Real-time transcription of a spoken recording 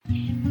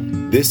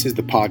This is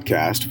the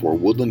podcast for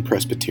Woodland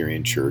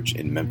Presbyterian Church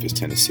in Memphis,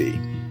 Tennessee.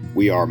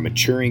 We are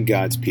maturing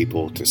God's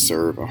people to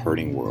serve a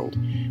hurting world.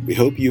 We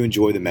hope you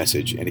enjoy the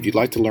message, and if you'd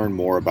like to learn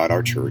more about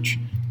our church,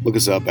 look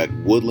us up at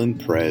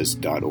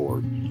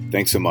woodlandpres.org.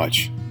 Thanks so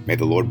much. May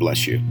the Lord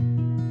bless you.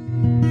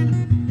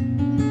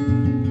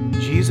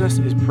 Jesus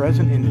is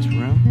present in this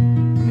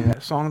room. I mean,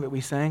 that song that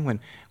we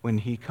sang, when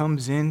he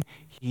comes in,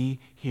 we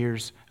hear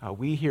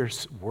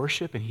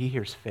worship and he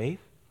hears faith,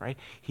 right?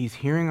 He's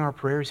hearing our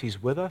prayers.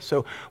 He's with us.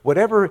 So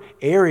whatever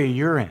area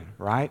you're in,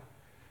 right?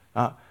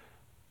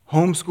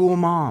 Homeschool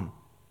mom,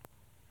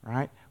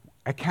 right?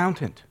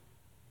 Accountant,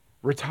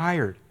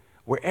 retired,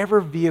 wherever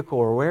vehicle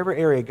or wherever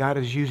area God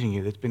is using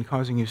you that's been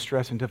causing you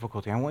stress and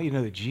difficulty, I want you to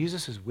know that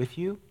Jesus is with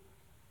you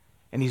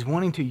and he's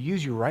wanting to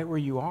use you right where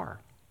you are.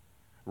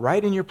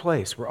 Right in your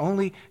place, where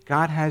only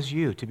God has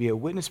you, to be a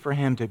witness for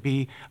him, to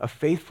be a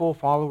faithful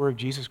follower of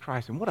Jesus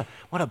Christ. And what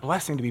a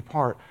blessing to be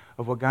part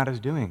of what God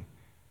is doing,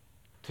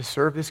 to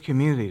serve this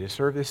community, to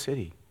serve this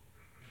city.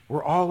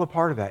 We're all a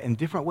part of that in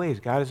different ways.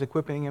 God is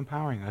equipping and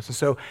empowering us. And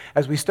so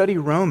as we study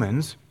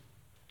Romans,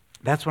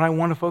 that's what I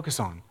want to focus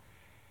on,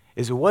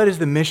 is what is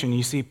the mission?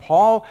 You see,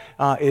 Paul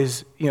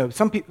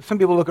some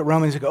people look at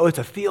Romans and go, oh, it's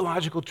a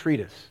theological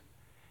treatise.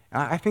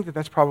 And I think that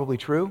that's probably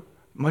true.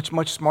 Much,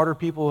 much smarter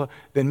people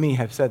than me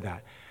have said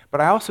that. But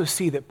I also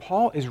see that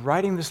Paul is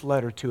writing this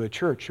letter to a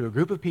church, to a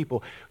group of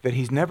people that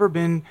he's never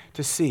been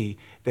to see,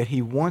 that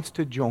he wants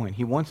to join,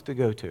 he wants to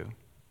go to.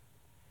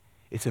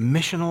 It's a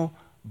missional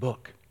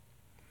book.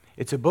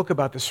 It's a book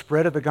about the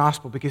spread of the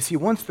gospel, because see,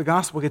 once the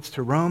gospel gets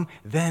to Rome,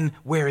 then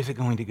where is it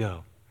going to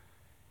go?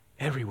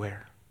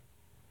 Everywhere.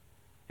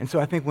 And so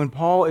I think when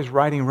Paul is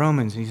writing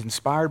Romans, and he's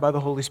inspired by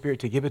the Holy Spirit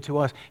to give it to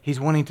us, he's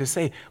wanting to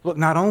say, look,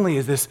 not only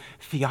is this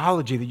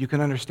theology that you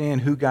can understand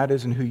who God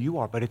is and who you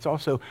are, but it's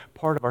also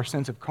part of our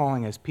sense of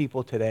calling as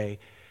people today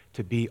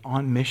to be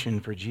on mission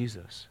for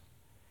Jesus.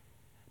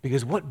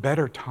 Because what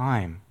better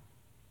time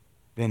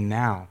than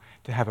now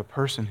to have a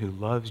person who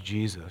loves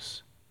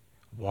Jesus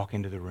walk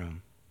into the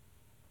room,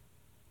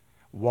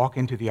 walk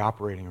into the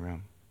operating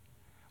room,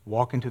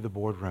 walk into the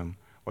boardroom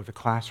or the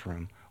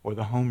classroom or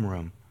the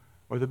homeroom,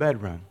 or the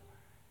bedroom,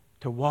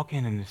 to walk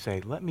in and to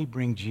say, let me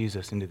bring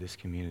Jesus into this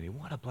community.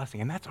 What a blessing.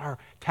 And that's our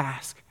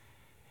task.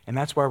 And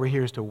that's why we're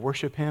here, is to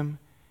worship him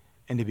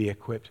and to be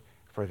equipped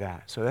for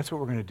that. So that's what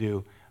we're going to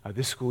do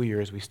this school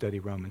year as we study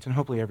Romans, and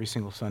hopefully every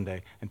single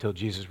Sunday until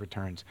Jesus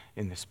returns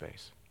in this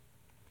space.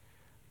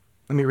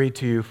 Let me read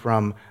to you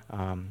from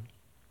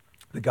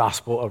the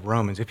Gospel of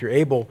Romans. If you're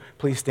able,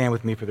 please stand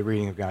with me for the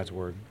reading of God's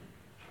Word.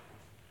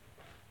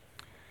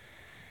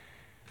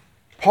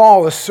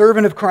 Paul, a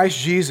servant of Christ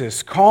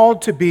Jesus,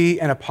 called to be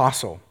an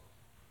apostle,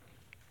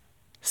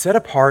 set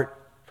apart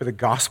for the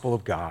gospel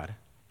of God,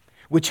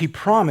 which he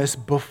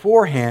promised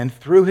beforehand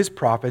through his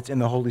prophets in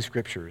the Holy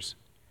Scriptures,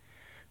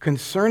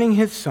 concerning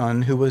his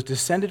Son, who was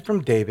descended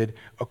from David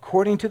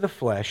according to the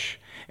flesh,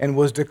 and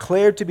was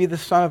declared to be the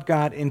Son of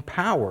God in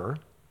power,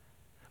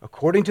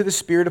 according to the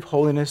Spirit of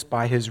holiness,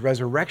 by his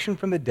resurrection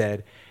from the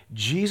dead,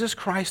 Jesus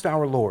Christ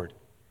our Lord,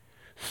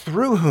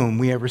 through whom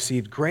we have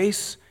received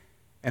grace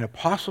and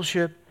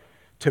apostleship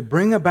to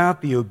bring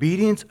about the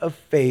obedience of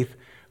faith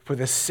for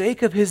the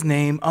sake of his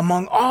name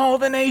among all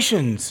the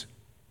nations,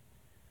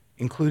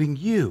 including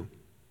you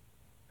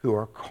who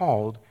are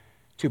called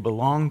to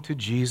belong to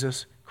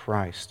Jesus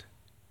Christ.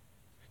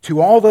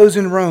 To all those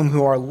in Rome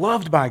who are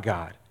loved by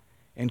God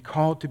and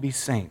called to be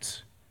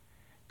saints,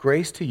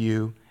 grace to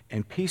you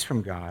and peace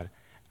from God,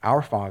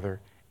 our Father,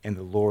 and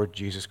the Lord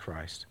Jesus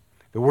Christ.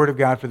 The word of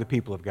God for the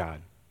people of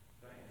God.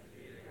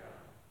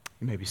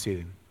 You may be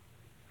seated.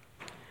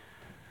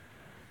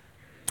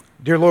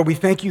 Dear Lord, we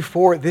thank you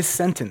for this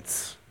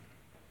sentence,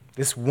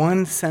 this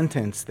one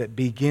sentence that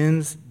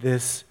begins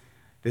this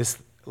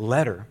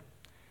letter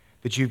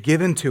that you've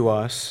given to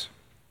us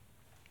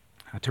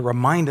to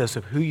remind us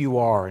of who you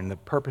are and the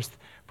purpose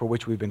for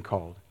which we've been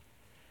called.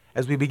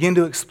 As we begin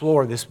to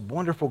explore this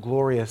wonderful,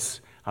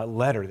 glorious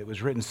letter that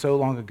was written so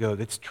long ago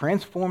that's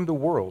transformed the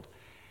world,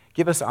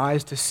 give us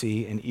eyes to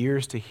see and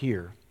ears to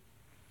hear.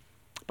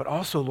 But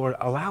also, Lord,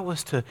 allow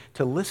us to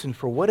listen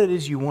for what it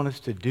is you want us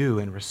to do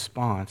in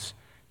response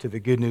to the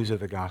good news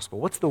of the gospel.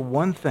 What's the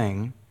one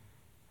thing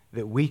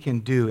that we can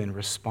do in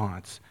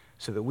response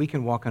so that we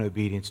can walk in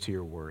obedience to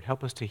your word?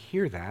 Help us to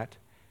hear that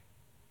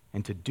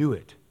and to do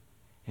it.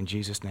 In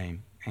Jesus'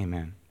 name,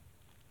 amen.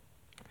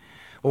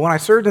 Well, when I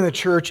served in the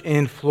church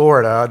in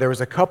Florida, there was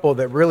a couple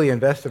that really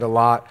invested a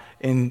lot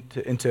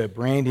into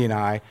Brandy and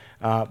I,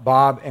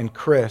 Bob and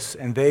Chris,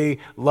 and they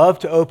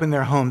loved to open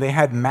their home. They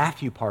had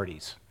Matthew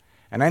parties.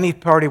 And any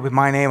party with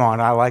my name on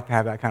it, I like to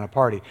have that kind of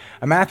party.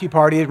 A Matthew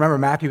party, remember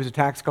Matthew was a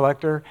tax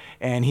collector,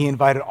 and he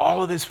invited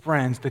all of his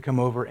friends to come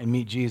over and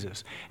meet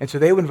Jesus. And so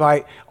they would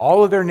invite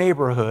all of their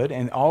neighborhood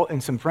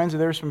and some friends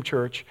of theirs from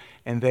church,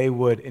 and they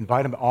would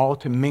invite them all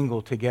to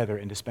mingle together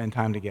and to spend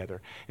time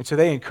together. And so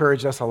they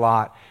encouraged us a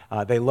lot.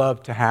 They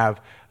loved to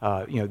have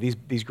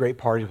these great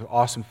parties with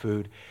awesome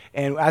food.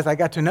 And as I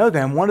got to know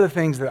them, one of the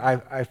things that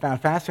I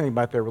found fascinating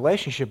about their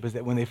relationship is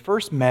that when they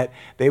first met,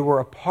 they were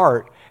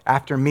apart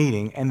after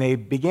meeting, and they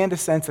began to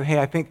sense that, hey,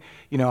 I think,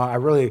 I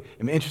really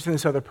am interested in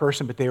this other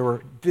person, but they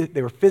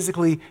were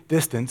physically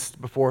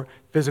distanced before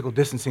physical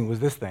distancing was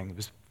this thing. It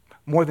was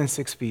more than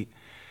 6 feet.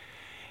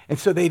 And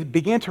so they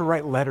began to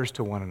write letters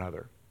to one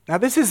another. Now,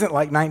 this isn't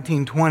like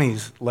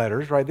 1920s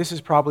letters, right? This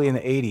is probably in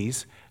the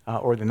 80s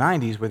or the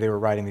 90s where they were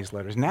writing these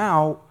letters.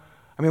 Now,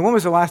 when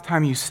was the last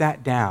time you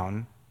sat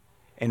down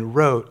and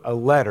wrote a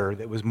letter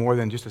that was more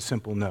than just a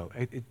simple note?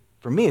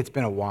 For me, it's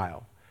been a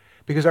while.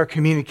 Because our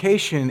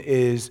communication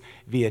is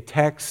via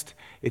text,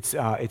 it's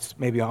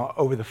maybe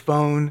over the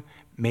phone,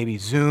 maybe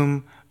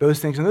Zoom, those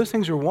things. And those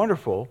things are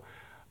wonderful,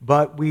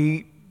 but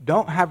we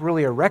don't have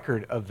really a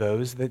record of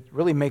those that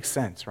really makes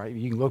sense, right?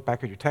 You can look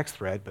back at your text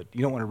thread, but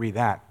you don't want to read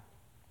that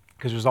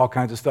because there's all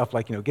kinds of stuff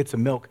like, get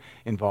some milk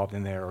involved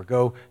in there or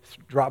go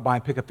drop by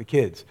and pick up the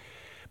kids.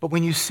 But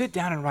when you sit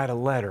down and write a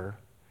letter,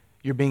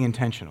 you're being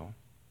intentional.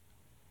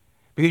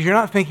 Because you're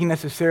not thinking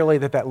necessarily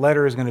that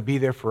letter is going to be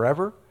there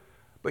forever,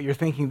 but you're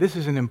thinking, this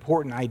is an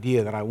important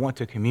idea that I want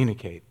to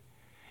communicate.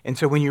 And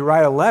so when you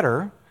write a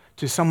letter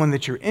to someone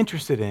that you're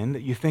interested in,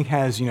 that you think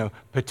has,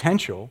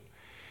 potential,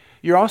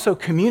 you're also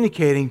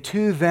communicating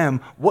to them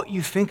what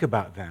you think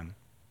about them,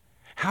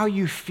 how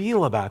you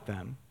feel about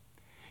them.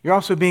 You're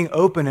also being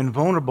open and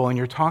vulnerable, and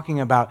you're talking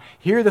about,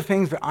 here are the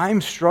things that I'm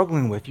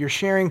struggling with. You're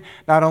sharing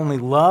not only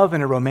love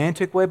in a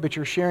romantic way, but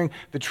you're sharing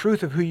the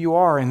truth of who you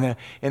are and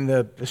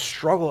the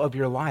struggle of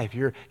your life.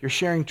 You're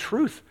sharing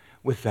truth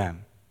with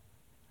them.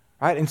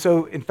 Right? And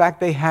so, in fact,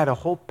 they had a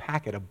whole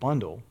packet, a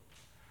bundle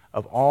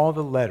of all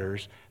the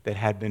letters that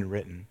had been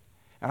written.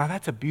 And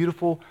that's a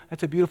beautiful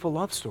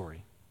love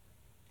story.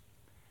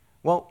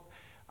 Well,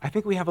 I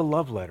think we have a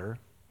love letter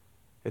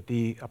that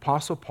the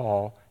Apostle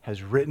Paul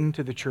has written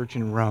to the church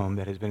in Rome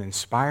that has been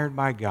inspired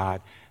by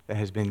God, that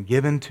has been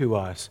given to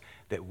us,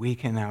 that we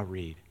can now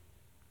read.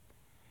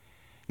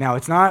 Now,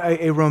 it's not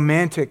a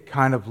romantic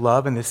kind of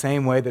love in the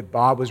same way that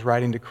Bob was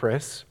writing to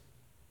Chris,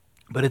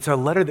 but it's a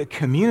letter that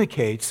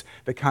communicates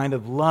the kind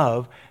of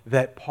love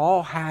that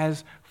Paul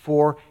has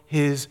for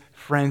his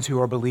friends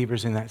who are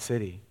believers in that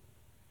city.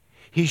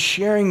 He's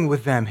sharing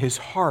with them his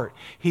heart.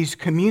 He's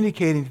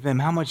communicating to them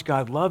how much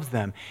God loves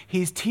them.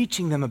 He's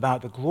teaching them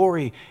about the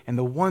glory and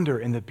the wonder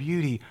and the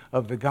beauty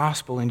of the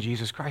gospel in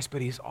Jesus Christ.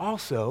 But he's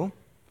also,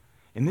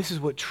 and this is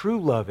what true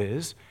love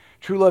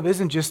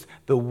isn't just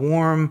the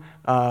warm,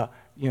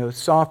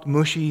 soft,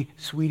 mushy,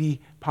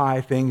 sweetie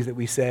pie things that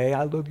we say,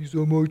 I love you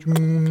so much.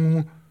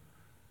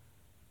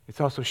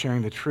 It's also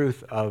sharing the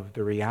truth of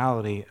the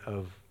reality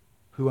of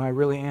who I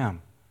really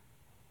am.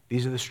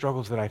 These are the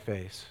struggles that I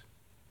face,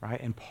 right?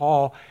 And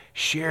Paul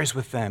shares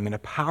with them in a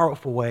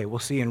powerful way. We'll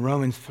see in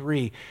Romans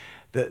 3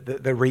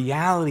 the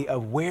reality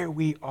of where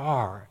we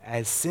are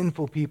as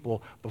sinful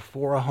people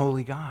before a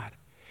holy God.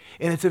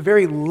 And it's a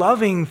very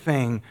loving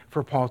thing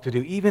for Paul to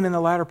do, even in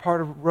the latter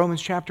part of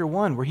Romans chapter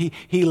 1, where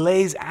he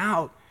lays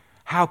out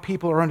how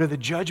people are under the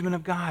judgment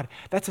of God.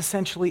 That's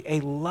essentially a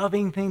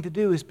loving thing to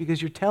do, is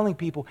because you're telling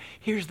people,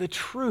 here's the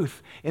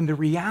truth and the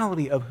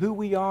reality of who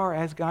we are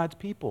as God's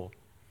people.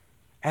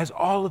 As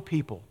all of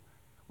people,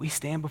 we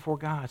stand before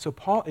God. So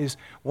Paul is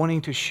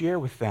wanting to share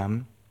with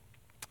them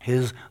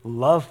his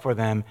love for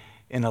them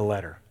in a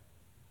letter.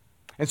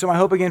 And so my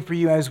hope again for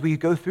you as we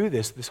go through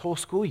this whole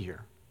school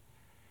year,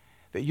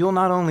 that you'll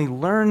not only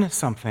learn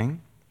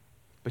something,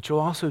 but you'll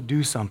also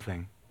do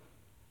something.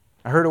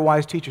 I heard a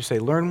wise teacher say,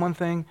 learn one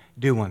thing,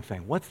 do one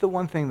thing. What's the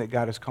one thing that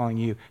God is calling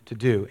you to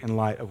do in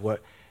light of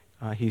what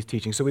he's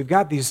teaching? So we've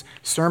got these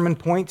sermon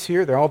points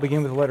here. They all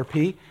begin with the letter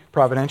P,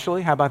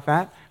 providentially. How about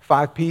that?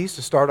 5 Ps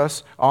to start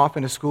us off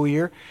in a school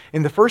year.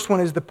 And the first one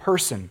is the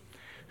person.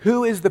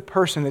 Who is the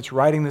person that's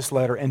writing this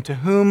letter, and to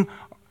whom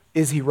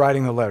is he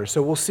writing the letter?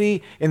 So we'll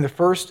see in the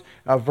first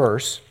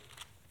verse.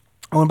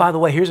 Oh, and by the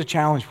way, here's a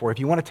challenge for you. If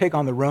you want to take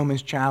on the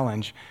Romans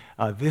challenge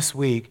this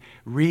week,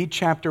 read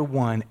chapter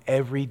 1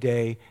 every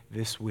day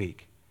this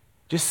week.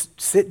 Just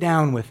sit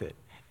down with it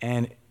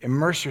and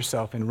immerse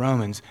yourself in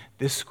Romans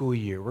this school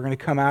year. We're going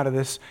to come out of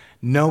this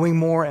knowing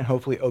more and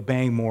hopefully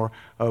obeying more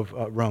of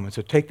Romans.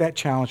 So take that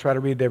challenge, try to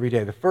read it every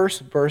day. The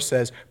first verse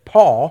says,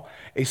 Paul,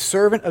 a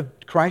servant of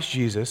Christ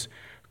Jesus,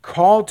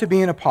 called to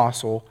be an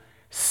apostle,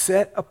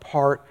 set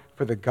apart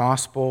for the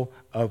gospel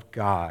of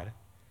God.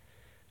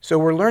 So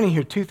we're learning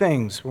here 2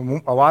 things,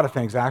 a lot of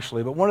things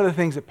actually, but one of the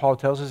things that Paul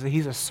tells us is that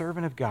he's a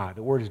servant of God.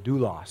 The word is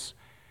doulos.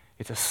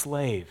 It's a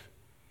slave.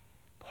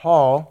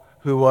 Paul,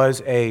 who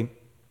was a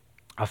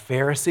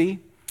Pharisee,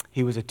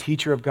 he was a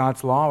teacher of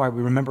God's law.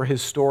 We remember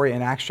his story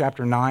in Acts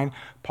chapter 9.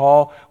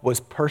 Paul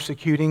was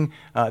persecuting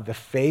the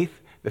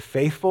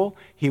faithful.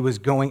 He was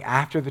going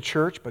after the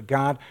church, but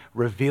God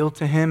revealed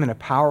to him in a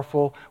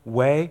powerful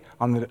way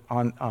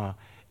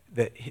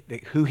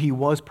who he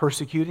was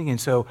persecuting. And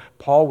so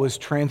Paul was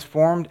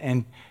transformed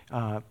and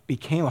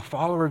became a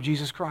follower of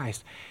Jesus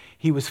Christ.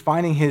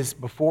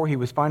 Before he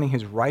was finding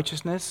his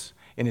righteousness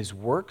in his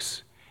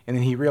works, and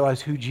then he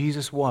realized who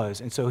Jesus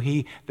was. And so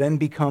he then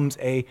becomes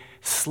a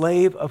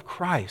slave of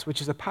Christ,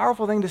 which is a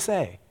powerful thing to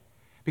say.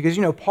 Because,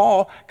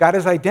 Paul got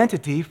his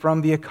identity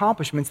from the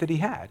accomplishments that he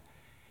had.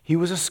 He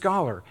was a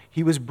scholar.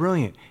 He was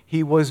brilliant.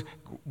 He was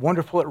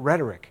wonderful at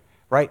rhetoric,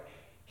 right?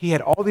 He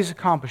had all these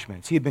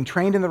accomplishments. He had been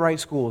trained in the right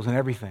schools and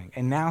everything.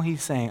 And now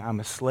he's saying, I'm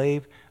a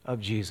slave of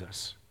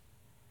Jesus.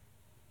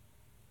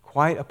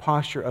 Quite a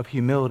posture of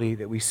humility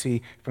that we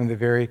see from the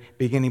very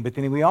beginning. But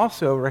then we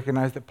also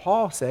recognize that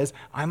Paul says,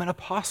 I'm an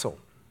apostle.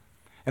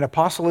 An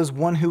apostle is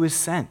one who is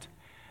sent.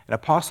 An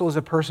apostle is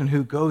a person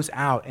who goes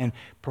out and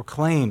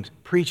proclaims,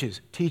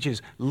 preaches,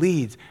 teaches,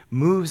 leads,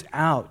 moves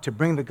out to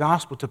bring the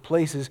gospel to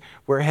places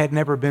where it had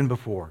never been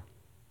before.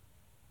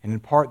 And in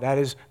part, that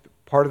is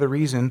part of the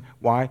reason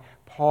why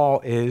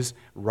Paul is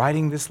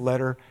writing this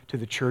letter to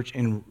the church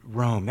in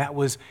Rome. That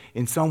was,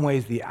 in some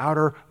ways, the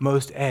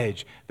outermost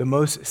edge, the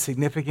most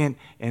significant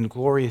and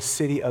glorious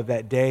city of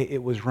that day.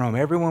 It was Rome.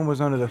 Everyone was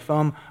under the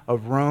thumb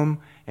of Rome,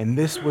 and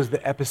this was the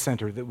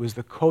epicenter. That was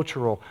the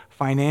cultural,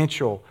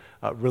 financial,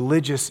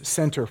 religious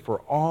center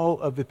for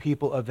all of the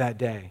people of that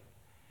day.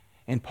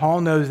 And Paul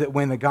knows that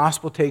when the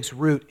gospel takes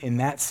root in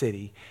that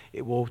city,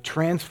 it will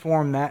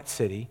transform that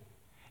city,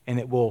 and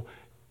it will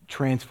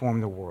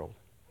transform the world.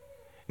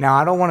 Now,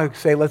 I don't want to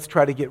say let's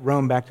try to get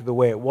Rome back to the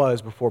way it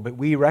was before, but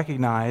we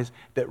recognize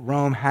that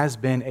Rome has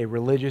been a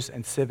religious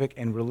and civic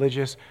and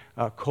religious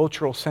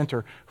cultural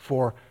center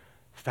for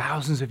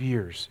thousands of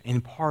years,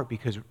 in part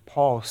because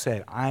Paul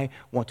said, I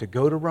want to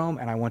go to Rome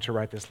and I want to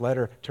write this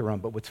letter to Rome.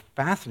 But what's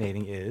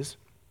fascinating is,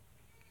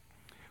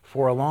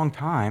 for a long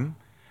time,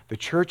 the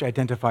church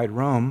identified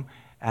Rome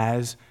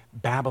as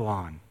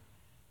Babylon.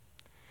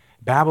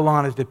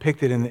 Babylon is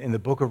depicted in the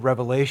book of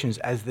Revelations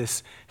as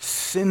this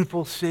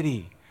sinful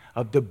city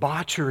of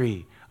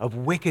debauchery, of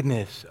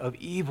wickedness, of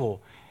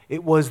evil.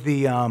 It was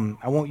the,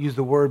 I won't use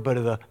the word,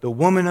 but the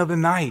woman of the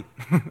night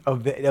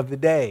of the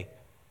day,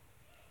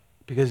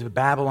 because of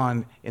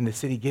Babylon in the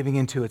city giving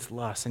into its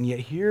lust. And yet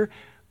here,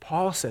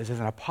 Paul says, as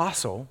an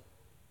apostle,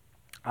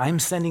 I'm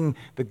sending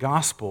the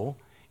gospel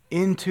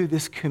into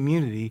this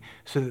community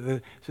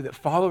so that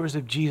followers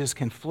of Jesus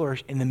can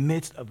flourish in the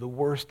midst of the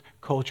worst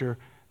culture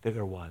that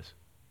there was.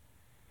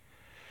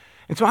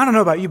 And so I don't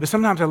know about you, but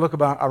sometimes I look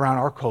around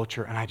our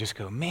culture and I just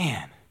go,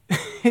 man,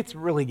 it's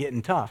really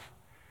getting tough.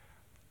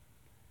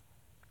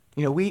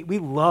 We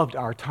loved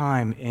our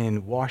time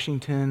in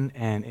Washington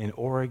and in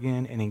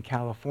Oregon and in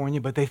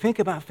California, but they think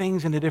about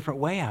things in a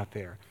different way out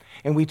there.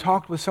 And we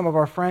talked with some of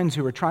our friends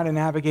who are trying to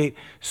navigate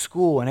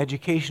school and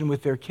education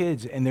with their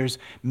kids, and there's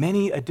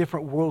many a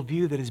different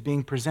worldview that is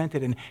being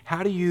presented. And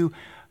how do you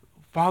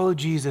follow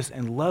Jesus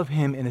and love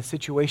him in a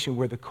situation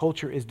where the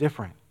culture is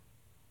different?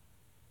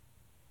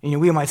 And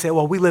we might say,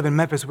 well, we live in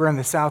Memphis, we're in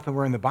the South, and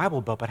we're in the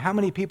Bible Belt. But how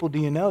many people do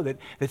you know that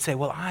say,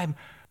 well, I'm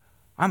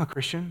a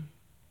Christian,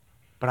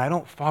 but I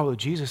don't follow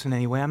Jesus in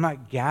any way. I'm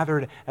not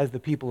gathered as the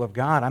people of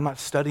God. I'm not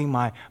studying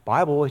my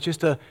Bible. It's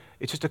just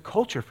a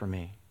culture for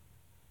me.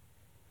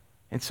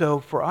 And so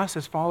for us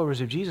as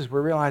followers of Jesus,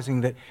 we're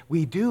realizing that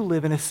we do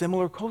live in a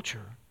similar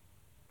culture.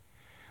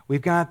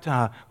 We've got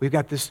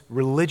this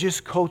religious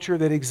culture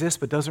that exists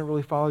but doesn't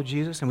really follow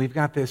Jesus, and we've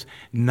got this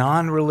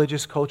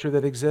non-religious culture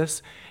that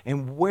exists.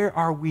 And where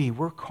are we?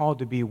 We're called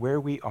to be where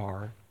we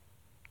are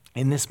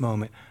in this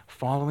moment,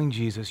 following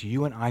Jesus,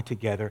 you and I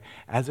together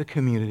as a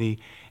community,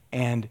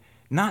 and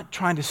not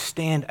trying to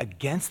stand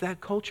against that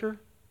culture,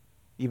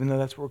 even though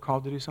that's what we're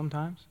called to do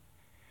sometimes,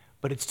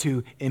 but it's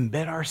to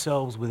embed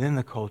ourselves within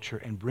the culture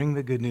and bring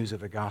the good news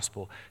of the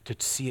gospel to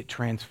see it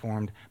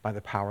transformed by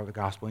the power of the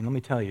gospel. And let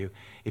me tell you,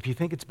 if you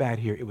think it's bad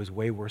here, it was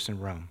way worse in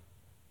Rome.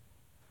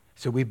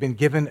 So we've been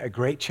given a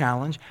great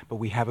challenge, but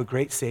we have a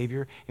great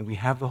Savior, and we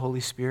have the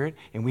Holy Spirit,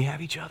 and we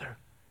have each other.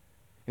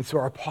 And so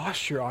our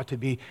posture ought to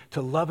be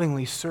to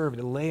lovingly serve,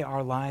 to lay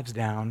our lives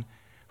down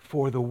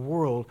for the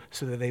world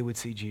so that they would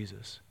see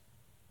Jesus.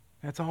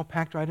 That's all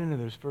packed right into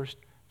those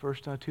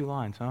first two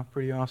lines, huh?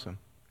 Pretty awesome.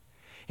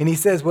 And he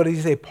says, what does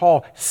he say?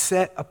 Paul,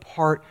 set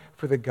apart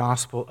for the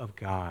gospel of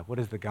God. What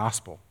is the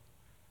gospel?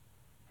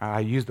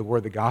 I use the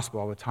word the gospel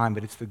all the time,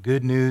 but it's the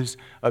good news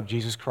of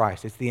Jesus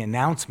Christ. It's the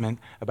announcement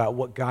about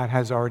what God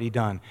has already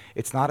done.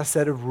 It's not a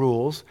set of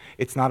rules.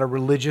 It's not a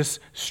religious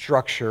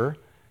structure.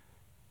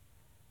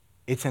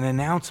 It's an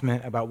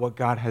announcement about what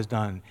God has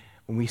done.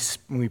 When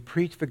we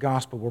preach the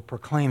gospel, we're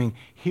proclaiming,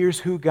 here's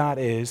who God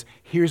is,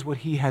 here's what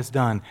he has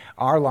done.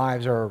 Our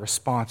lives are a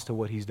response to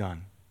what he's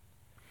done.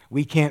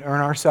 We can't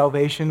earn our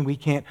salvation. We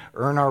can't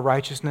earn our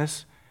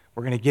righteousness.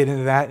 We're going to get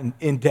into that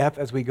in depth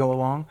as we go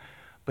along.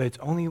 But it's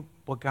only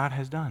what God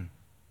has done.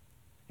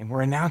 And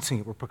we're announcing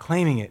it, we're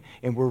proclaiming it,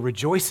 and we're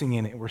rejoicing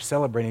in it, and we're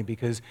celebrating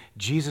because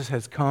Jesus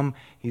has come,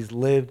 he's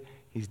lived,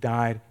 he's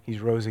died, he's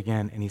rose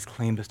again, and he's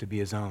claimed us to be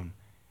his own.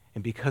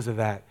 And because of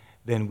that,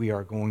 then we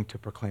are going to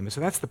proclaim it.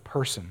 So that's the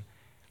person.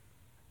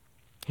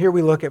 Here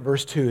we look at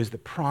verse 2 is the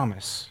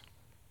promise.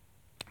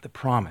 The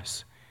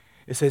promise.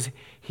 It says,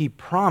 he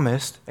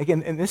promised,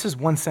 again, and this is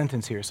one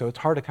sentence here, so it's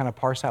hard to kind of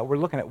parse out. We're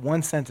looking at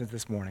one sentence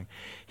this morning.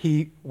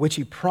 Which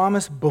he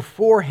promised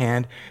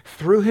beforehand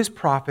through his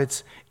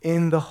prophets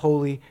in the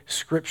Holy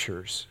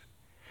Scriptures,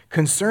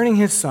 concerning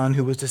his Son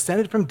who was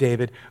descended from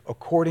David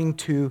according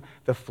to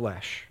the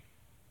flesh.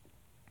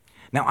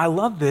 Now, I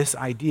love this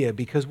idea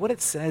because what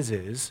it says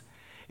is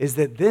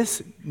that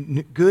this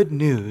good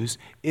news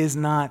is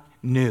not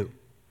new.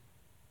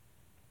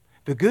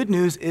 The good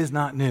news is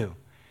not new.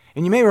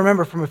 And you may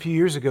remember from a few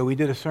years ago, we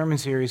did a sermon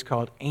series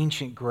called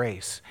Ancient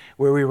Grace,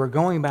 where we were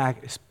going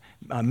back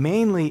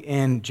mainly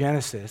in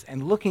Genesis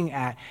and looking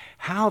at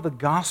how the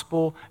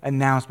gospel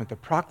announcement, the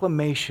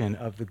proclamation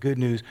of the good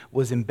news,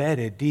 was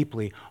embedded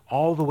deeply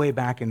all the way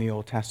back in the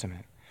Old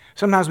Testament.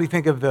 Sometimes we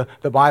think of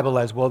the Bible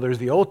as, well, there's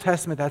the Old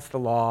Testament, that's the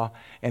law,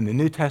 and the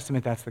New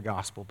Testament, that's the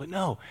gospel. But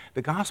no,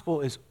 the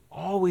gospel is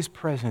always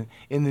present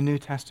in the New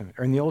Testament,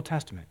 or in the Old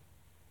Testament.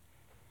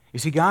 You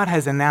see, God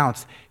has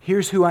announced,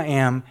 here's who I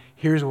am,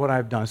 here's what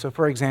I've done. So,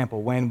 for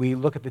example, when we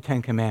look at the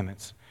Ten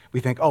Commandments, we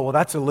think, oh, well,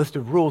 that's a list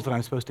of rules that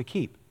I'm supposed to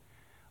keep.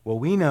 Well,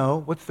 we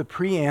know what's the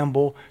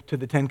preamble to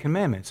the Ten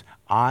Commandments.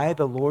 I,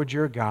 the Lord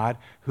your God,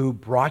 who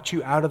brought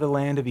you out of the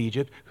land of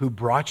Egypt, who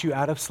brought you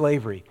out of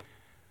slavery.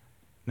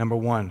 Number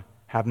one,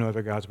 have no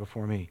other gods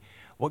before me.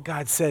 What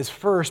God says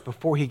first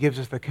before he gives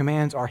us the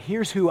commands are,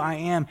 here's who I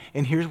am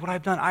and here's what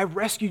I've done. I've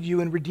rescued you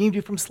and redeemed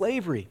you from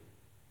slavery.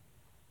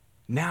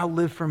 Now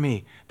live for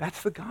me.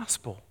 That's the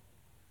gospel.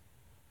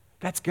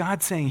 That's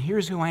God saying,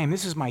 here's who I am.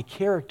 This is my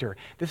character.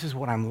 This is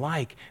what I'm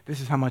like. This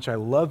is how much I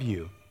love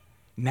you.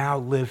 Now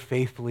live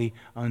faithfully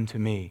unto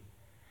me.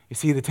 You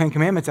see, the Ten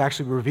Commandments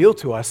actually reveal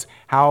to us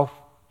how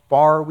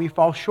far we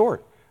fall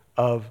short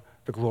of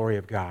the glory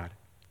of God.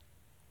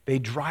 They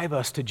drive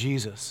us to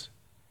Jesus.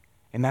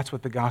 And that's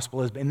what the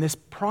gospel is. And this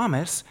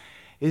promise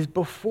is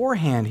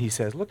beforehand, he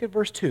says. Look at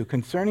verse 2.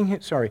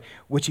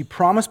 Which he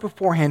promised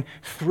beforehand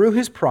through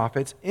his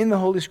prophets in the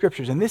Holy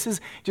Scriptures. And this is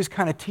just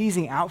kind of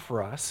teasing out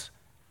for us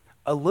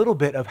a little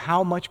bit of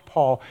how much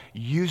Paul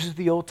uses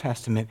the Old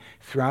Testament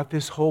throughout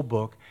this whole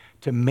book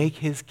to make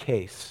his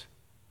case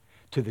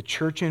to the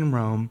church in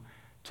Rome,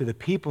 to the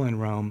people in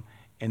Rome,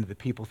 and to the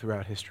people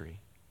throughout history.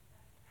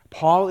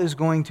 Paul is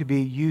going to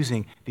be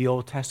using the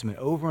Old Testament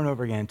over and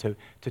over again to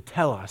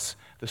tell us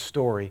the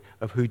story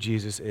of who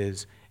Jesus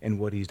is and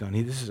what he's done.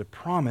 This is a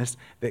promise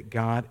that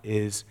God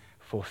is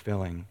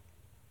fulfilling.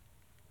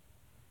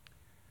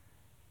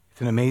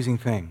 It's an amazing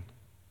thing.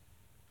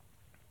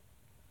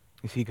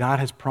 You see, God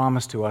has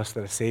promised to us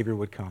that a Savior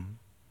would come.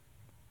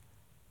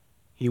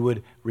 He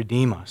would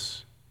redeem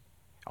us.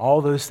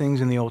 All those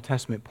things in the Old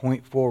Testament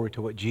point forward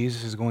to what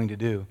Jesus is going to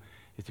do,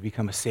 is to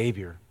become a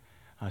Savior,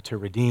 to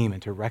redeem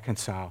and to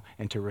reconcile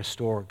and to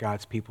restore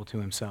God's people to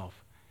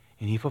himself.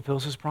 And he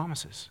fulfills his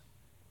promises.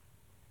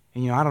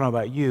 And I don't know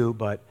about you,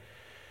 but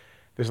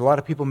there's a lot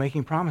of people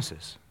making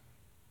promises.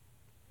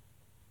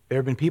 There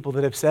have been people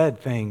that have said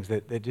things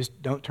that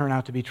just don't turn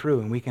out to be true,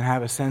 and we can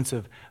have a sense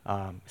of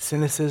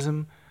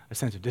cynicism, a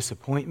sense of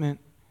disappointment.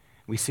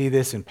 We see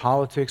this in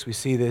politics. We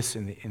see this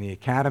in the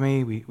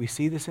academy. We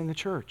see this in the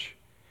church.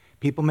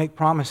 People make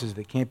promises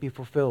that can't be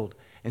fulfilled.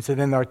 And so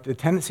then the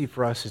tendency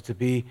for us is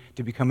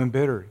to become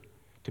embittered,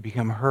 to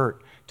become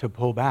hurt, to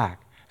pull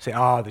back. Say,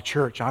 the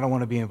church, I don't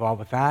want to be involved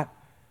with that.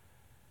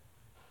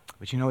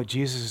 But you know what?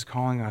 Jesus is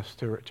calling us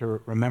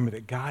to remember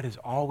that God is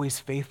always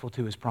faithful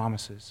to his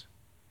promises.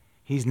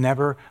 He's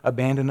never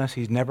abandoned us.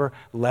 He's never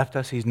left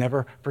us. He's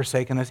never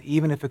forsaken us.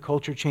 Even if the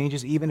culture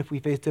changes, even if we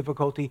face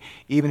difficulty,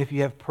 even if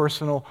you have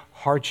personal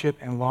hardship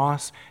and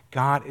loss,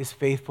 God is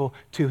faithful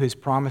to his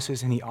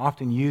promises, and he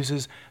often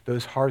uses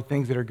those hard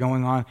things that are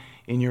going on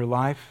in your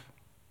life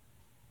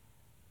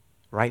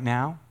right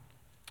now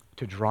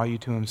to draw you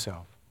to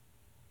himself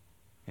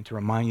and to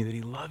remind you that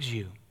he loves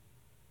you.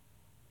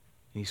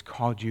 And he's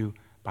called you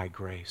by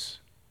grace.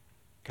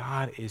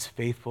 God is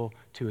faithful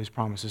to his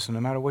promises. So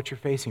no matter what you're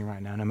facing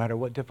right now, no matter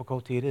what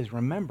difficulty it is,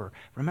 remember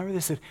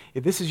this.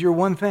 If this is your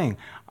one thing,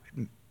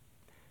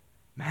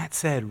 Matt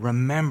said,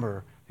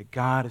 remember that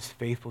God is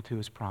faithful to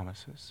his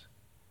promises.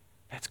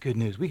 That's good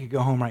news. We could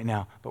go home right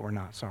now, but we're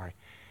not. Sorry.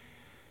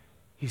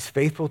 He's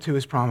faithful to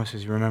his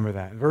promises. You remember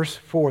that. Verse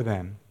 4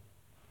 then.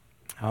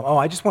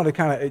 I just wanted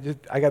to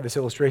I got this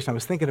illustration. I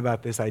was thinking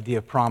about this idea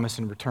of promise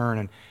and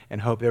return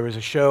and hope. There was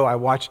a show I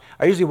watched.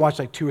 I usually watch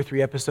like 2 or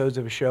 3 episodes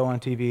of a show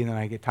on TV, and then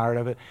I get tired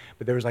of it.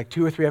 But there was like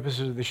 2 or 3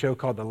 episodes of the show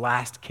called The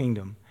Last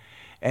Kingdom.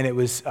 And it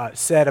was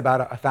set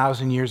about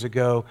 1,000 years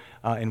ago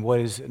in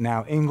what is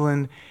now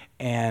England.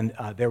 And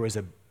there was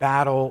a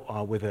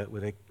battle with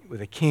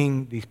a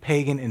king. These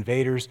pagan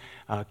invaders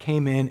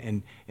came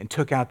in and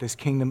took out this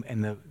kingdom,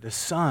 and the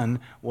son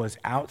was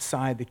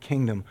outside the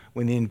kingdom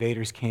when the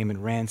invaders came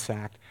and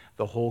ransacked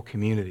the whole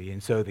community.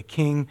 And so the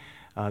king,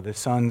 the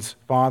son's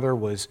father,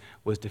 was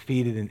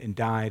defeated and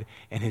died,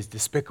 and his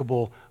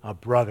despicable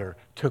brother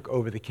took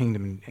over the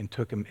kingdom and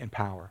took him in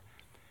power.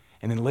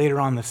 And then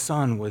later on, the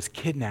son was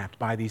kidnapped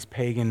by these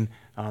pagan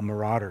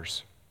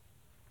marauders.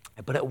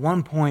 But at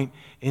one point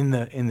in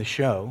the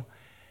show,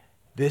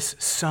 this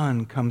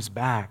Son comes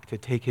back to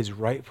take his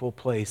rightful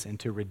place and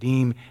to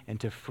redeem and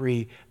to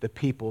free the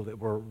people that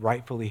were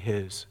rightfully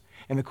his.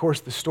 And of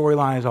course, the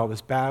storyline is all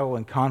this battle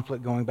and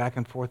conflict going back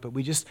and forth, but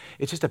it's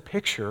just a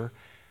picture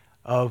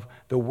of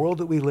the world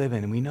that we live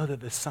in. And we know that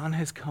the Son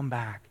has come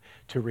back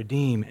to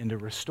redeem and to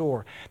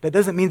restore. That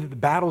doesn't mean that the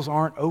battles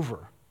aren't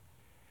over.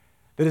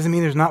 That doesn't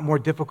mean there's not more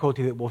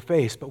difficulty that we'll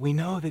face, but we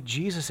know that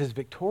Jesus is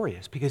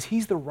victorious because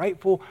he's the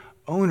rightful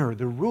owner,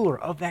 the ruler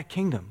of that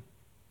kingdom.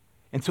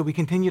 And so we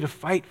continue to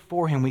fight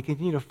for him. We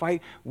continue to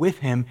fight with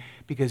him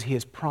because he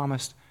has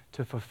promised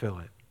to fulfill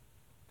it.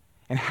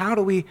 And how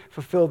do we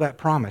fulfill that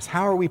promise?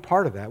 How are we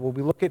part of that? Well,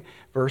 we look at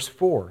verse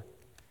 4.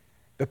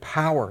 The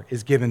power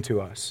is given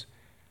to us.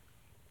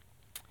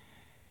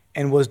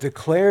 And was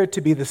declared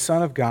to be the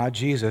Son of God,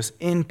 Jesus,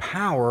 in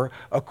power,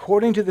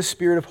 according to the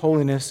Spirit of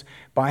holiness,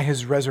 by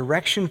his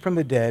resurrection from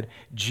the dead,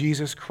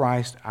 Jesus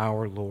Christ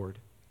our Lord.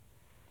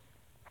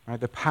 All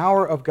right, the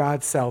power of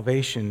God's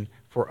salvation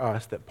for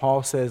us, that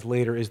Paul says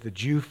later is the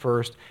Jew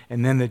first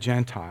and then the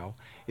Gentile,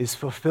 is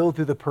fulfilled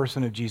through the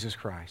person of Jesus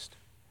Christ.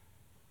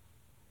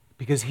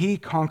 Because he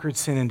conquered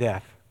sin and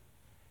death.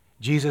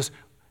 Jesus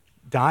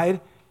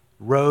died,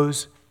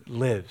 rose,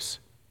 lives.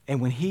 And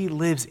when he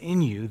lives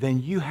in you,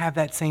 then you have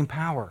that same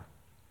power.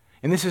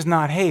 And this is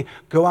not, hey,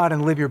 go out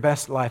and live your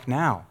best life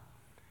now.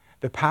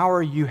 The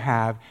power you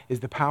have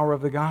is the power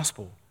of the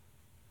gospel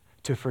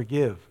to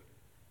forgive,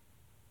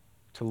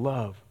 to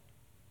love,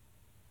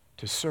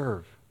 to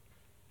serve,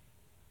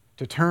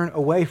 to turn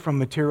away from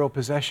material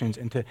possessions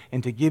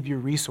and to give you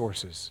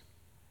resources,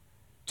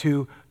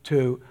 to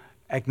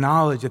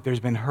acknowledge that there's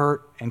been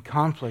hurt and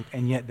conflict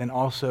and yet then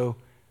also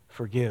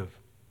forgive.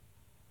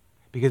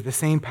 Because the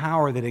same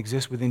power that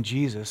exists within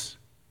Jesus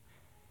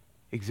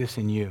exists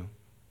in you.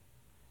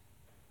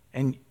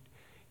 And,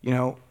 you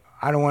know,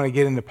 I don't want to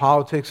get into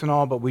politics and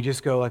all, but we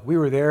just go like, we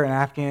were there in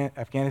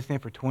Afghanistan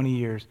for 20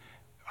 years.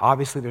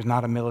 Obviously, there's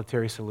not a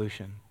military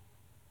solution.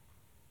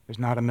 There's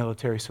not a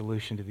military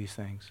solution to these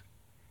things.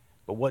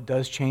 But what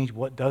does change,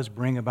 what does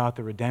bring about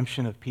the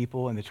redemption of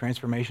people and the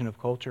transformation of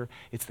culture?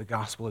 It's the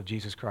gospel of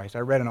Jesus Christ. I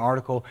read an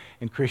article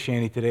in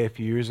Christianity Today a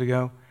few years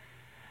ago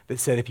that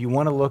said if you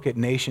want to look at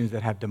nations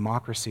that have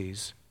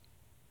democracies,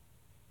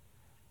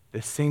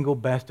 the single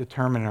best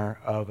determiner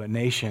of a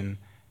nation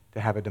to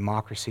have a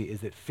democracy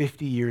is that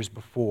 50 years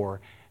before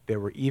there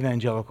were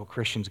evangelical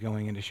Christians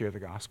going in to share the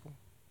gospel.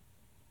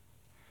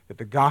 That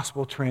the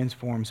gospel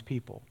transforms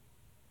people.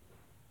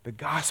 The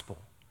gospel.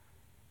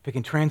 If it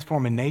can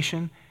transform a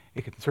nation,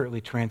 it can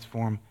certainly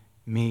transform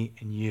me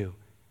and you.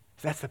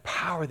 So that's the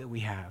power that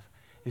we have,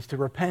 is to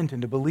repent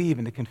and to believe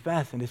and to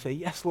confess and to say,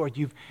 yes, Lord,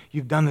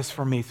 you've done this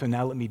for me, so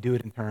now let me do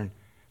it in turn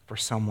for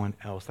someone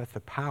else. That's the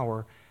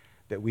power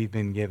that we've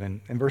been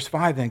given. And verse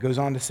 5 then goes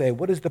on to say,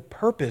 what is the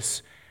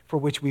purpose for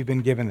which we've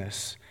been given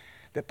this?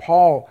 That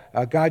Paul,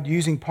 God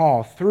using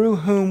Paul, through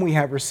whom we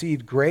have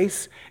received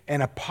grace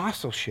and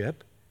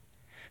apostleship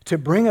to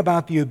bring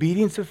about the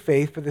obedience of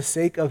faith for the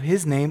sake of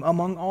his name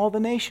among all the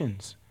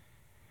nations.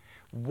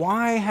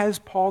 Why has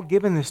Paul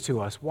given this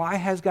to us? Why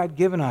has God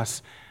given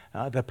us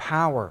the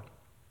power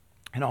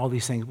and all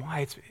these things?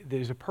 Why?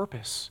 There's a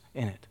purpose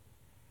in it.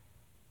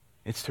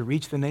 It's to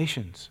reach the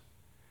nations.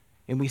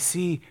 And we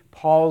see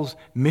Paul's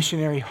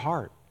missionary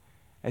heart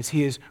as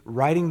he is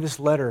writing this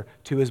letter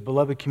to his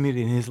beloved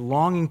community and his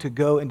longing to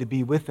go and to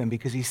be with them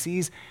because he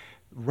sees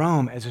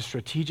Rome as a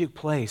strategic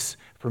place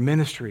for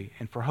ministry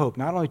and for hope,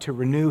 not only to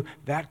renew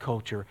that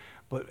culture,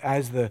 but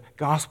as the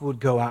gospel would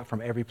go out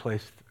from every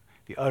place,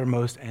 the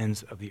uttermost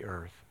ends of the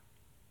earth.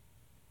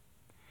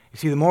 You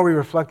see, the more we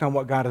reflect on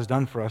what God has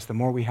done for us, the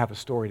more we have a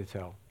story to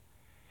tell.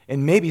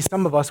 And maybe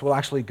some of us will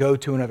actually go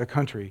to another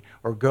country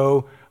or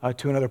go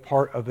to another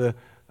part of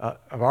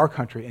our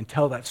country and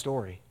tell that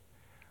story.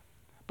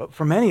 But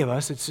for many of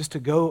us, it's just to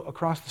go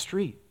across the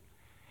street.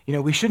 You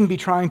know, we shouldn't be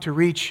trying to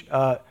reach,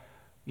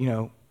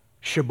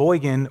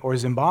 Sheboygan or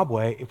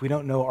Zimbabwe if we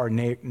don't know our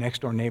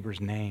next-door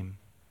neighbor's name.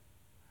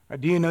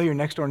 Do you know your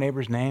next-door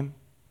neighbor's name?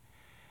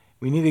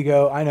 We need to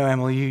go, I know,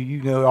 Emily,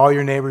 you know all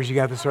your neighbors, you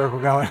got the circle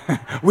going.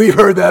 We've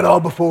heard that all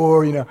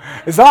before, you know.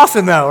 It's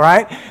awesome, though,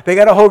 right? They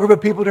got a whole group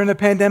of people during the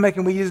pandemic,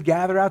 and we just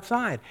gather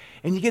outside.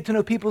 And you get to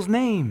know people's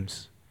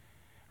names,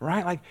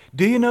 right? Like,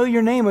 do you know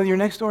your name of your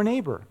next-door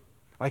neighbor?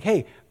 Like,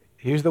 hey,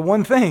 here's the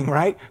one thing,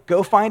 right?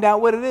 Go find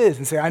out what it is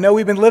and say, I know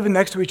we've been living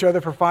next to each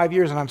other for 5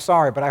 years, and I'm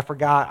sorry, but I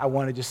forgot. I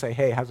want to just say,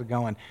 hey, how's it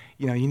going?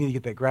 You know, you need to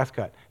get that grass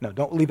cut. No,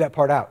 don't leave that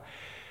part out.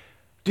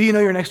 Do you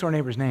know your next-door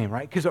neighbor's name,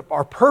 right? Because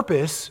our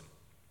purpose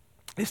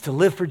is to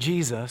live for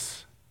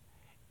Jesus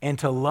and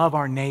to love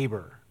our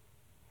neighbor.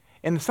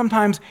 And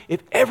sometimes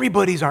if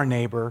everybody's our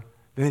neighbor,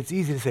 then it's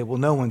easy to say, well,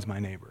 no one's my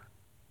neighbor,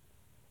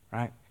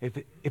 right? If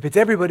it's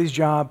everybody's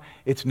job,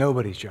 it's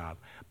nobody's job.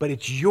 But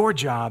it's your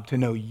job to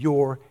know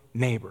your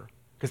neighbor.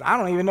 Because I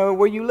don't even know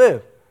where you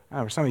live. I don't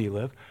know where some of you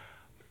live.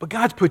 But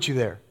God's put you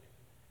there.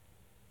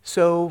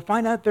 So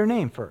find out their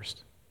name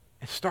first.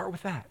 And start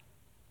with that.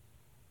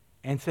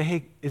 And say,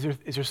 hey, is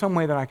there some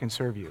way that I can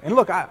serve you? And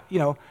look, I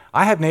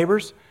have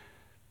neighbors.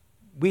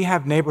 We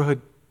have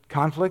neighborhood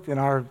conflict in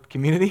our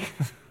community.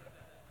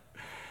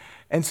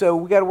 And so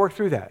we got to work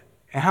through that.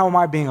 And how am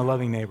I being a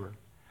loving neighbor?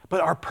 But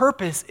our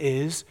purpose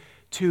is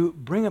to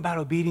bring about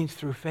obedience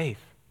through faith.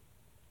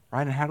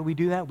 Right? And how do we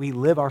do that? We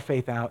live our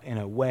faith out in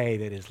a way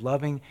that is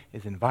loving,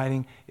 is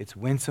inviting, it's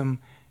winsome,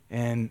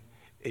 and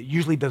it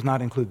usually does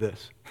not include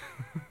this.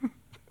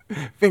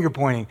 Finger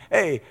pointing.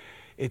 Hey,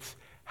 it's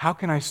how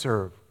can I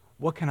serve?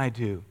 What can I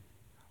do?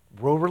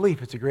 World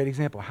Relief, it's a great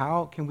example.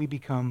 How can we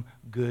become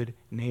good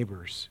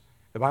neighbors?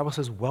 The Bible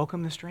says,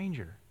 welcome the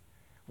stranger.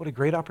 What a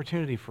great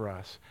opportunity for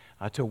us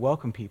to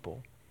welcome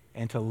people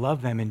and to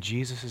love them in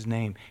Jesus'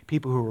 name.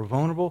 People who are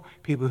vulnerable,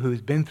 people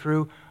who've been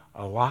through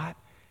a lot.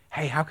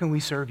 Hey, how can we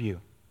serve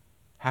you?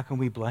 How can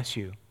we bless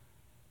you?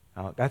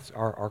 That's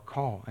our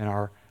call and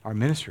our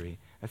ministry.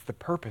 That's the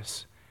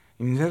purpose.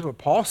 I mean, that's what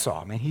Paul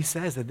saw. Man, he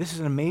says that this is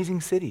an amazing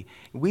city.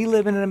 We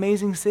live in an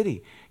amazing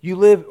city. You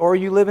live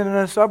in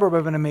a suburb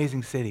of an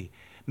amazing city.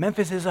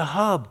 Memphis is a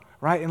hub,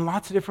 right, in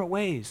lots of different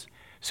ways.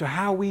 So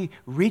how we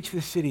reach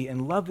this city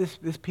and love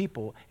this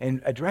people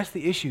and address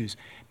the issues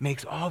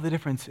makes all the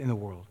difference in the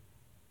world.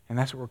 And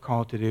that's what we're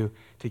called to do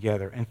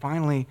together. And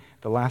finally,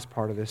 the last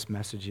part of this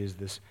message is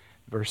this.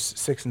 Verse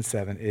 6 and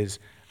 7 is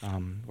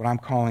what I'm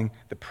calling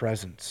the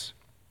presence.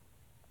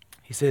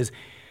 He says,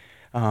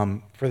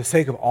 for the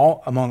sake of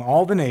all, among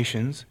all the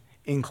nations,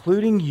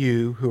 including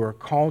you who are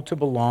called to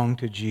belong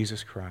to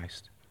Jesus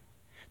Christ.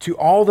 To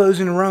all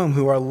those in Rome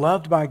who are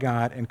loved by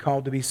God and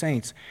called to be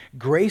saints,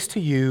 grace to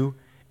you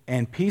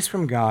and peace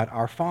from God,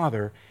 our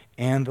Father,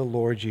 and the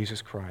Lord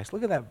Jesus Christ.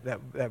 Look at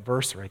that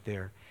verse right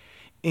there.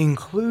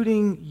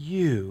 Including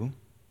you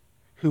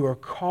who are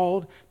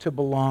called to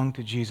belong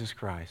to Jesus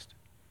Christ.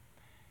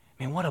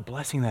 Man, what a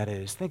blessing that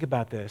is. Think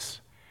about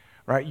this,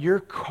 right? You're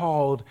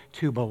called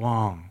to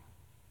belong.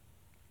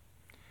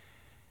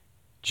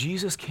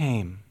 Jesus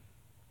came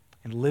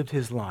and lived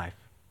his life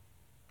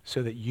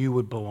so that you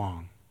would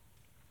belong.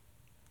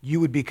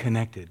 You would be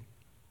connected,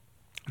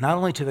 not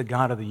only to the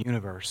God of the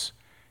universe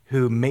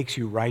who makes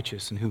you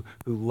righteous and who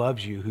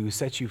loves you, who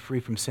sets you free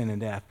from sin and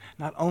death,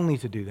 not only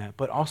to do that,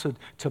 but also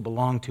to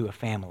belong to a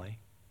family,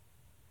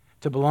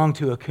 to belong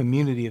to a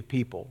community of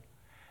people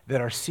that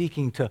are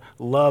seeking to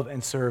love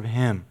and serve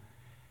him.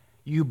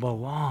 You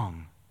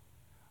belong.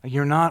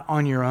 You're not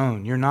on your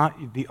own. You're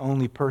not the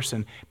only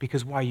person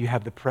because why? You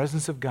have the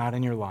presence of God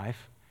in your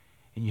life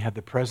and you have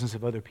the presence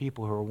of other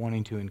people who are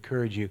wanting to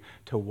encourage you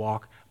to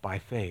walk by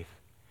faith.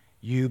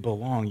 You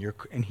belong.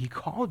 And he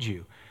called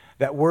you.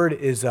 That word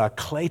is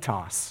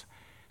kletos.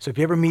 So if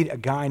you ever meet a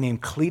guy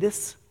named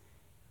Cletus,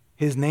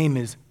 his name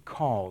is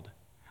called.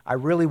 I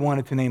really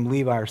wanted to name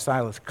Levi or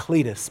Silas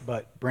Cletus,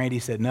 but Brandy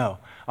said no.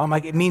 I'm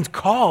like, it means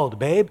called,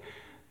 babe.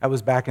 That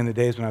was back in the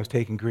days when I was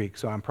taking Greek,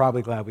 so I'm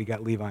probably glad we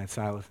got Levi and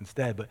Silas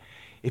instead. But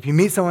if you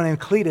meet someone named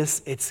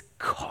Cletus, it's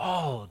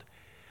called,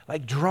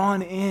 like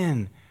drawn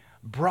in,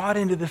 brought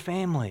into the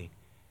family.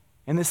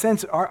 In the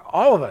sense,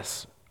 all of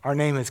us, our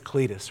name is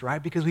Cletus,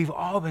 right? Because we've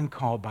all been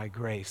called by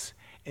grace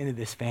into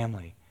this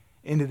family,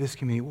 into this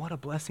community. What a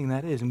blessing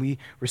that is. And we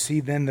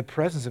receive then the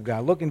presence of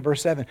God. Look in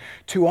verse 7.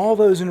 To all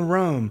those in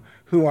Rome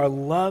who are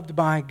loved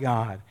by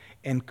God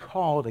and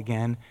called,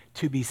 again,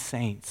 to be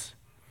saints.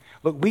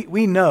 Look,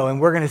 we know, and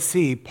we're going to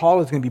see,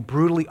 Paul is going to be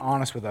brutally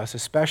honest with us,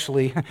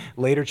 especially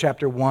later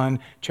chapter 1,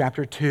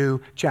 chapter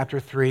 2, chapter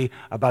 3,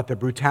 about the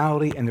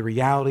brutality and the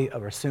reality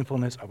of our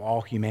sinfulness of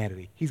all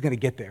humanity. He's going to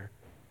get there.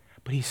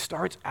 But he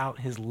starts out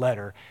his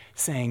letter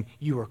saying,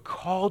 you are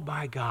called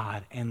by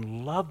God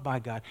and loved by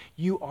God.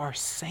 You are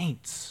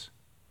saints.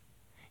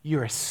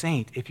 You're a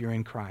saint if you're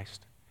in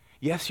Christ.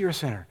 Yes, you're a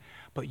sinner,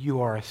 but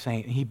you are a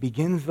saint. And he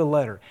begins the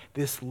letter,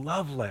 this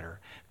love letter,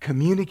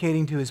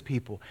 communicating to his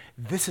people,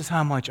 this is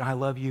how much I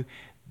love you.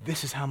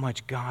 This is how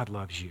much God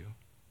loves you.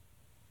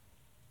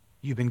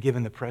 You've been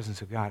given the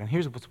presence of God. And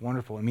here's what's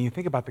wonderful. I mean,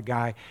 think about the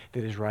guy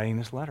that is writing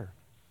this letter,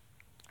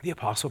 the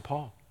Apostle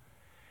Paul.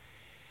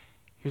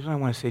 Here's what I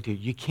want to say to you.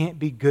 You can't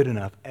be good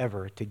enough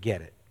ever to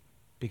get it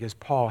because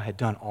Paul had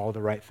done all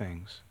the right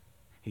things.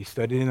 He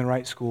studied in the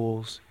right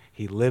schools.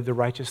 He lived a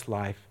righteous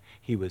life.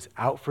 He was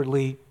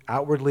outwardly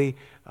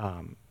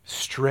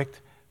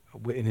strict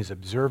in his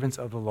observance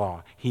of the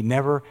law. He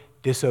never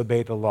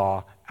disobeyed the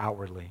law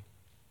outwardly,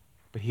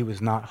 but he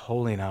was not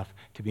holy enough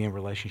to be in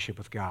relationship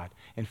with God.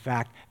 In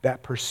fact,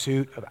 that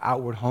pursuit of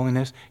outward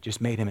holiness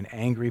just made him an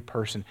angry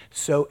person,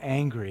 so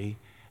angry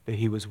that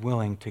he was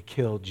willing to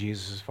kill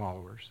Jesus'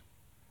 followers.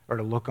 Or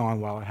to look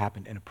on while it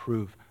happened and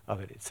approve of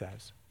it, it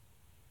says.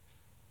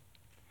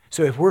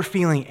 So if we're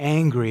feeling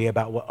angry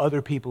about what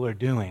other people are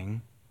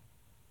doing,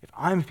 if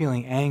I'm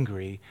feeling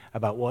angry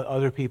about what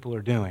other people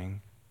are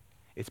doing,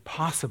 it's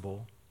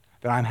possible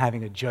that I'm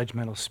having a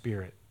judgmental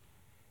spirit.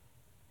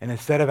 And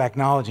instead of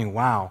acknowledging,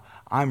 wow,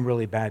 I'm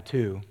really bad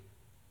too,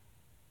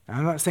 and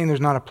I'm not saying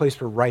there's not a place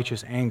for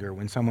righteous anger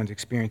when someone's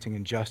experiencing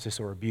injustice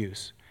or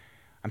abuse.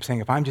 I'm saying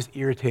if I'm just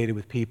irritated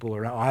with people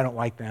or I don't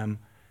like them,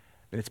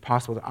 then it's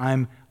possible that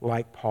I'm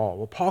like Paul.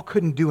 Well, Paul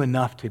couldn't do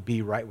enough to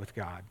be right with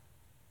God.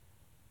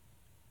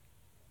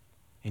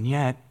 And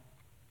yet,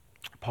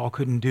 Paul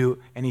couldn't do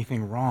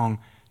anything wrong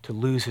to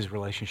lose his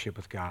relationship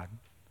with God.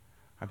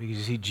 Because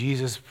you see,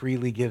 Jesus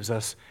freely gives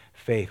us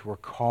faith. We're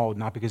called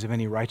not because of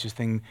any righteous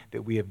thing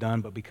that we have done,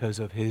 but because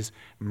of his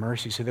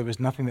mercy. So there was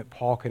nothing that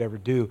Paul could ever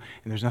do,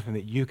 and there's nothing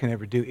that you can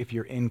ever do if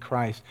you're in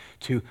Christ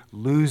to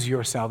lose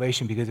your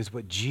salvation, because it's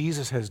what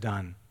Jesus has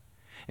done.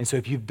 And so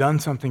if you've done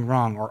something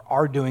wrong, or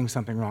are doing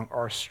something wrong,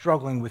 or are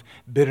struggling with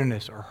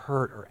bitterness or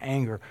hurt or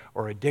anger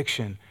or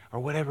addiction or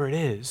whatever it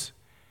is,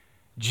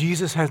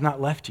 Jesus has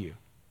not left you.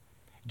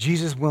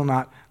 Jesus will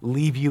not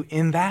leave you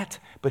in that,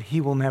 but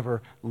he will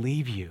never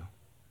leave you.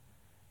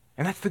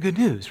 And that's the good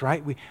news,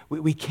 right?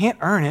 We can't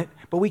earn it,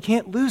 but we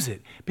can't lose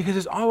it, because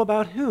it's all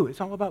about who?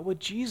 It's all about what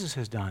Jesus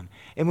has done.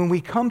 And when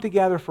we come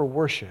together for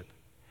worship,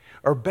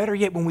 or better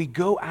yet, when we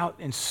go out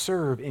and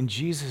serve in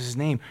Jesus'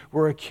 name,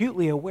 we're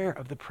acutely aware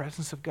of the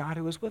presence of God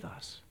who is with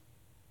us.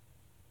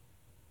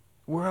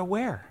 We're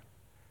aware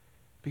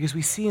because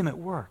we see him at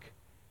work.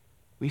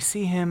 We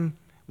see him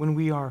when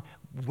we are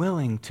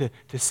willing to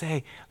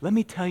say, let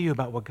me tell you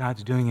about what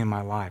God's doing in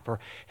my life. Or,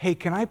 hey,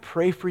 can I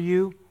pray for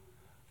you?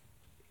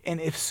 And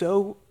if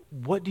so,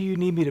 what do you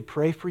need me to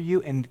pray for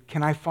you? And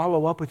can I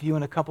follow up with you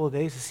in a couple of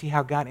days to see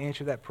how God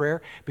answered that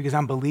prayer? Because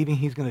I'm believing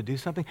he's going to do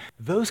something.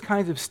 Those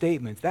kinds of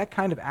statements, that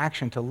kind of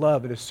action to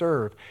love and to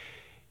serve,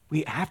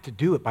 we have to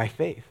do it by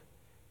faith.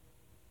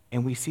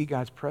 And we see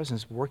God's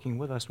presence working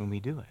with us when we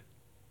do it.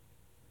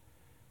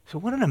 So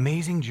what an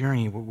amazing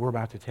journey we're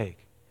about to take.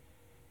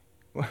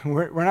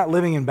 We're not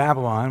living in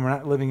Babylon. We're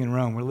not living in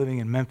Rome. We're living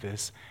in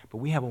Memphis. But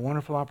we have a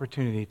wonderful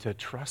opportunity to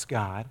trust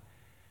God,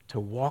 to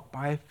walk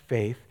by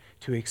faith,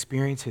 to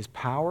experience his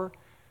power,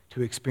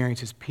 to experience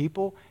his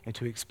people, and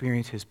to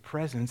experience his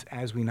presence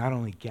as we not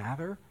only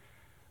gather,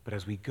 but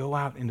as we go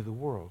out into the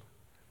world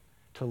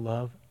to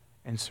love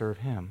and serve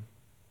him.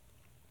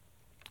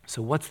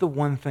 So what's the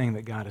one thing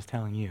that God is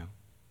telling you?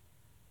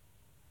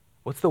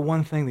 What's the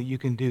one thing that you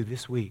can do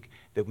this week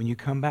that when you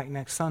come back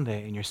next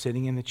Sunday and you're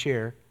sitting in the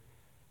chair,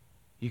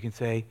 you can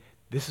say,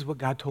 this is what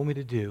God told me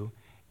to do,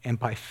 and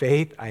by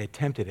faith I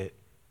attempted it,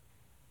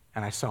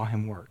 and I saw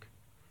him work.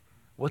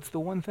 What's the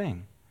one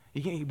thing?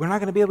 We're not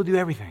going to be able to do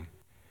everything.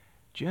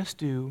 Just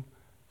do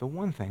the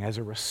one thing as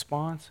a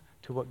response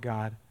to what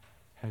God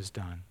has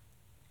done.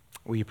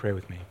 Will you pray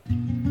with me?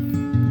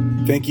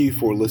 Thank you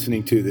for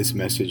listening to this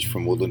message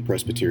from Woodland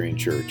Presbyterian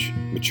Church,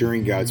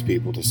 maturing God's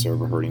people to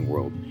serve a hurting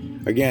world.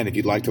 Again, if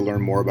you'd like to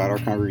learn more about our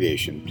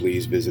congregation,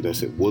 please visit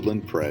us at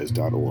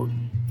woodlandpres.org.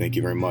 Thank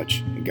you very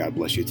much, and God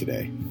bless you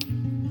today.